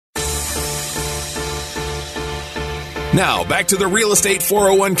Now, back to the Real Estate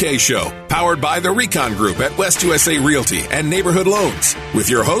 401k Show, powered by the Recon Group at West USA Realty and Neighborhood Loans, with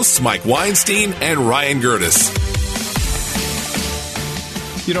your hosts Mike Weinstein and Ryan Gertis.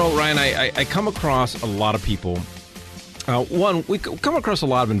 You know, Ryan, I come across a lot of people. We come across a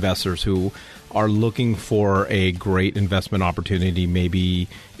lot of investors who are looking for a great investment opportunity, maybe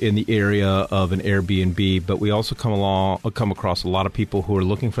in the area of an Airbnb, but we also come across a lot of people who are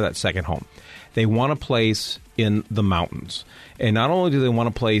looking for that second home. They want a place in the mountains. And not only do they want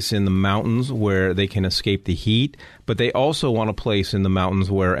a place in the mountains where they can escape the heat, but they also want a place in the mountains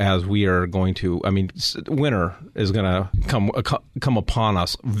where, as we are going to, winter is going to come upon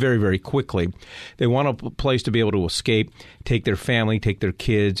us very, very quickly. They want a place to be able to escape, take their family, take their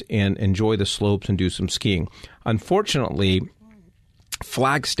kids, and enjoy the slopes and do some skiing. Unfortunately,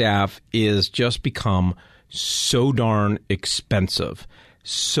 Flagstaff is just become so darn expensive,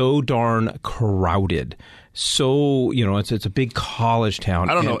 so darn crowded. So, it's a big college town.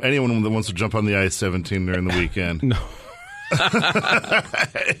 I don't know anyone that wants to jump on the I-17 during the weekend. No. I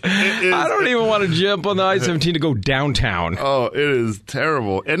don't even want to jump on the I-17 to go downtown. Oh, it is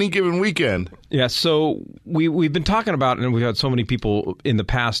terrible. Any given weekend. Yeah, so we've been talking about, and we've had so many people in the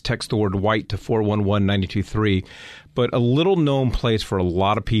past text the word white to 411-923, but a little known place for a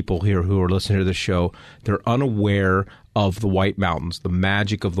lot of people here who are listening to the show, they're unaware of the White Mountains, the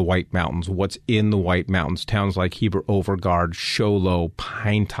magic of the White Mountains, what's in the White Mountains, towns like Heber Overgaard, Show Low,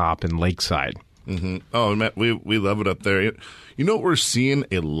 Pine Top, and Lakeside. Mm-hmm. Oh, man, we love it up there. You know what we're seeing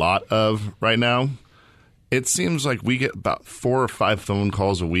a lot of right now? It seems like we get about 4 or 5 phone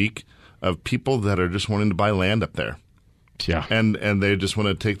calls a week of people that are just wanting to buy land up there. Yeah. And they just want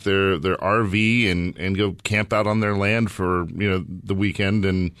to take their RV and go camp out on their land for, the weekend.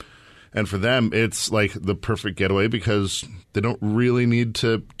 And for them, it's like the perfect getaway because they don't really need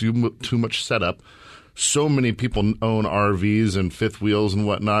to do too much setup. So many people own RVs and fifth wheels and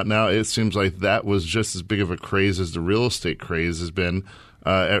whatnot. Now it seems like that was just as big of a craze as the real estate craze has been.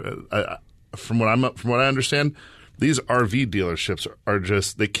 From what I understand, these RV dealerships are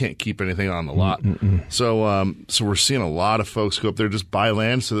just, they can't keep anything on the lot. So we're seeing a lot of folks go up there, just buy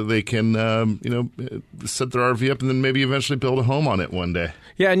land so that they can, set their RV up and then maybe eventually build a home on it one day.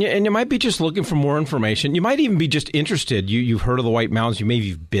 Yeah, and you might be just looking for more information. You might even be just interested. You've heard of the White Mountains.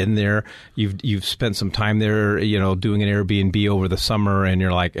 You've been there. You've spent some time there, doing an Airbnb over the summer, and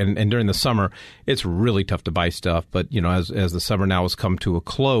you're like, and during the summer, it's really tough to buy stuff. But as the summer now has come to a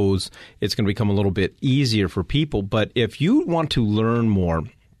close, it's going to become a little bit easier for people. But if you want to learn more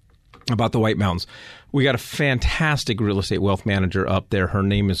about the White Mountains, we got a fantastic real estate wealth manager up there. Her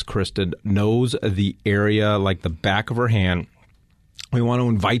name is Kristen, knows the area like the back of her hand. We want to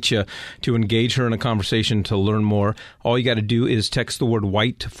invite you to engage her in a conversation to learn more. All you got to do is text the word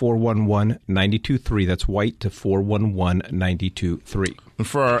white to 411-923. That's white to 411-923. And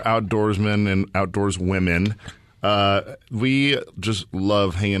for our outdoorsmen and outdoors women, we just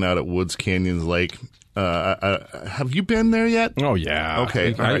love hanging out at Woods Canyons Lake. Have you been there yet? Oh, yeah.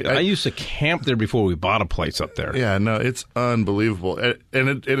 Okay. I used to camp there before we bought a place up there. Yeah, no, it's unbelievable.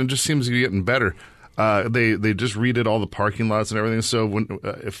 And it just seems to be getting better. They just redid all the parking lots and everything. So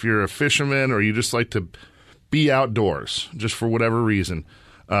if you're a fisherman or you just like to be outdoors, just for whatever reason,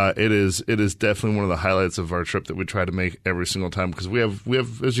 it is definitely one of the highlights of our trip that we try to make every single time because we have,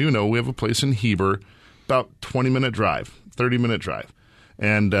 as you know, we have a place in Heber, about 20-minute drive, 30-minute drive,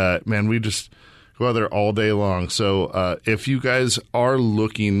 and man, we just go out there all day long. So if you guys are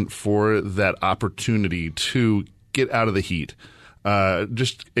looking for that opportunity to get out of the heat.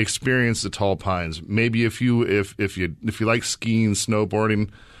 Just experience the tall pines. Maybe if you like skiing, snowboarding,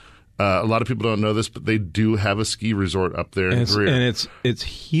 a lot of people don't know this, but they do have a ski resort up there in Greer. And it's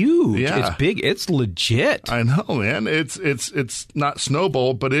huge. Yeah. It's big. It's legit. I know, man. It's not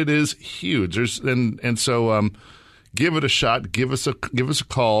Snowbowl, but it is huge. So give it a shot. Give us a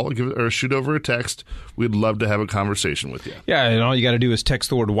call or shoot over a text. We'd love to have a conversation with you. Yeah, and all you got to do is text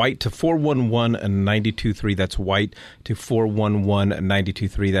the word white to 411-923. That's white to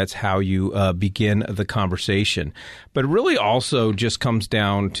 411-923. That's how you begin the conversation. But it really also just comes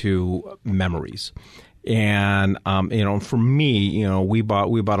down to memories. And for me, we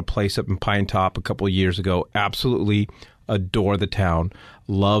bought a place up in Pine Top a couple of years ago. Absolutely adore the town.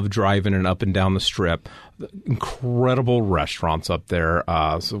 Love driving it up and down the strip. Incredible restaurants up there.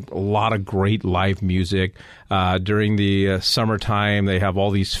 So a lot of great live music. During the summertime, they have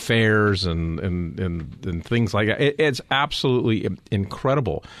all these fairs and things like that. It's absolutely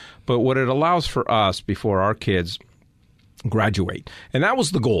incredible. But what it allows for us before our kids graduate, and that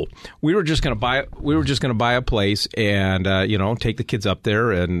was the goal. We were just going to buy a place and take the kids up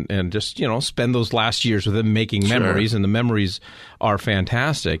there and just spend those last years with them making memories, and the memories are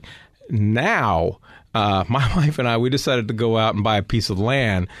fantastic. Now, my wife and I, we decided to go out and buy a piece of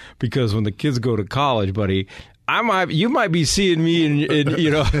land because when the kids go to college, buddy, you might be seeing me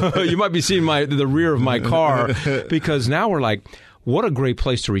you might be seeing the rear of my car, because now we're like, what a great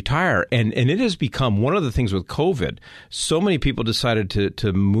place to retire. And it has become one of the things with COVID. So many people decided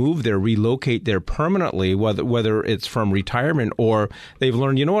to move there, relocate there permanently, whether it's from retirement or they've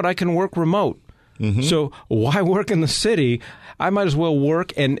learned, you know what, I can work remote. Mm-hmm. So why work in the city? I might as well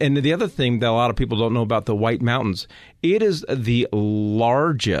work. And the other thing that a lot of people don't know about the White Mountains, it is the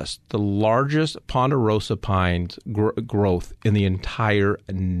largest ponderosa pines growth in the entire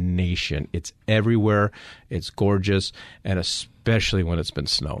nation. It's everywhere. It's gorgeous, and especially when it's been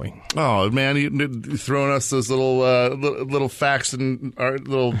snowing. Oh man, you throwing us those little facts and our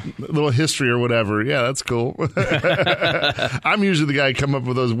little history or whatever. Yeah, that's cool. I'm usually the guy come up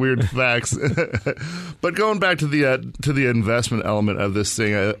with those weird facts. But going back to the investment element of this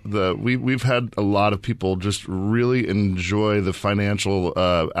thing, we've had a lot of people just really enjoy the financial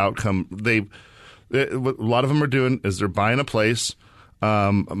outcome. What a lot of them are doing is they're buying a place.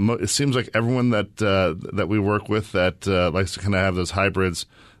 It seems like everyone that we work with that likes to kind of have those hybrids,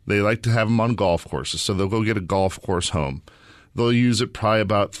 they like to have them on golf courses. So they'll go get a golf course home. They'll use it probably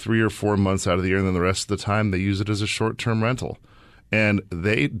about 3 or 4 months out of the year, and then the rest of the time they use it as a short-term rental. And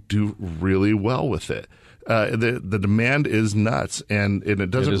they do really well with it. The demand is nuts, and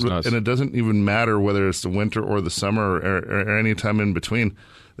it doesn't even matter whether it's the winter or the summer or any time in between.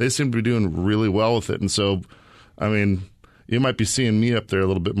 They seem to be doing really well with it, and so, I mean, you might be seeing me up there a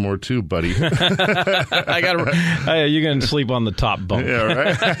little bit more too, buddy. You're going to sleep on the top bunk. Yeah,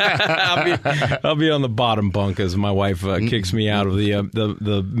 right. I'll be on the bottom bunk as my wife kicks me out of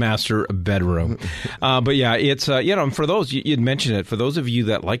the master bedroom. But yeah, it's for those you'd mentioned it. For those of you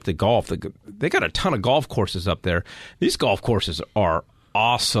that like the golf, they got a ton of golf courses up there. These golf courses are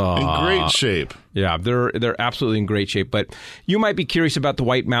awesome. In great shape. Yeah, they're absolutely in great shape. But you might be curious about the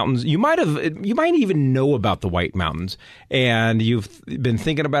White Mountains. You might even know about the White Mountains, and you've been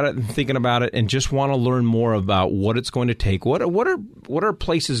thinking about it and just want to learn more about what it's going to take. What are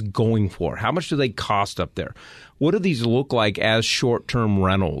places going for? How much do they cost up there? What do these look like as short-term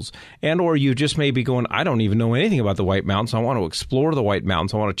rentals? And or you just may be going, I don't even know anything about the White Mountains. I want to explore the White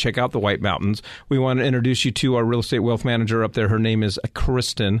Mountains. I want to check out the White Mountains. We want to introduce you to our real estate wealth manager up there. Her name is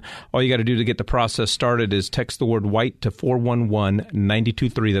Kristen. All you got to do to get the process started is text the word white to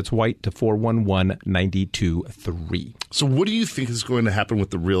 411-923. That's white to 411-923. So what do you think is going to happen with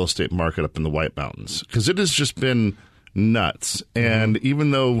the real estate market up in the White Mountains? Because it has just been nuts. And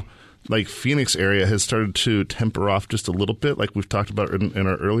even though like Phoenix area has started to temper off just a little bit, like we've talked about in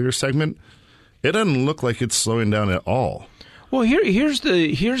our earlier segment, it doesn't look like it's slowing down at all. Well, here's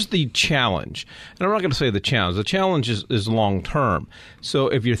the challenge. And I'm not going to say the challenge. The challenge is long term. So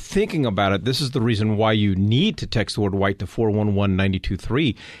if you're thinking about it, this is the reason why you need to text the word white to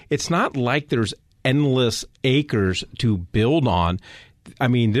 411-923. It's not like there's endless acres to build on. I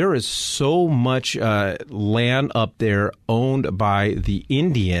mean, there is so much land up there owned by the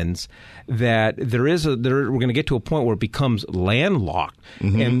Indians that we're going to get to a point where it becomes landlocked.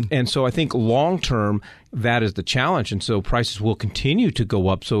 Mm-hmm. And so I think long term, that is the challenge. And so prices will continue to go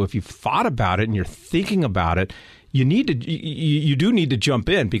up. So if you've thought about it and you're thinking about it, you do need to jump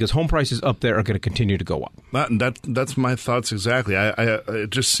in because home prices up there are going to continue to go up. That's my thoughts exactly. It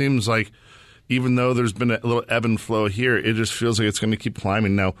just seems like even though there's been a little ebb and flow here, it just feels like it's going to keep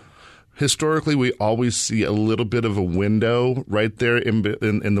climbing. Now, historically, we always see a little bit of a window right there in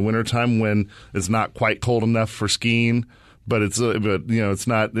the wintertime when it's not quite cold enough for skiing, but it's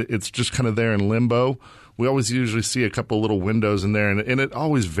not. It's just kind of there in limbo. We always usually see a couple little windows in there, and it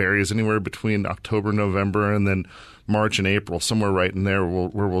always varies anywhere between October, November, and then March and April, somewhere right in there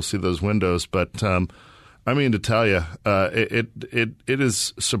where we'll see those windows. But I mean, to tell you, it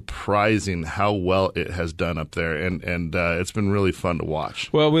is surprising how well it has done up there, and it's been really fun to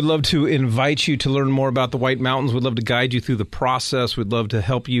watch. Well, we'd love to invite you to learn more about the White Mountains. We'd love to guide you through the process. We'd love to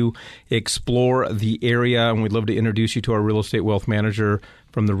help you explore the area, and we'd love to introduce you to our real estate wealth manager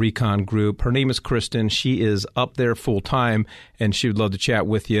from the Recon Group. Her name is Kristen. She is up there full-time, and she would love to chat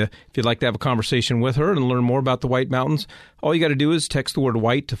with you. If you'd like to have a conversation with her and learn more about the White Mountains, all you got to do is text the word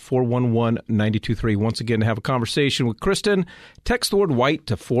white to 411-923. Once again, to have a conversation with Kristen, text the word white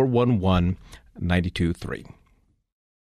to 411-923.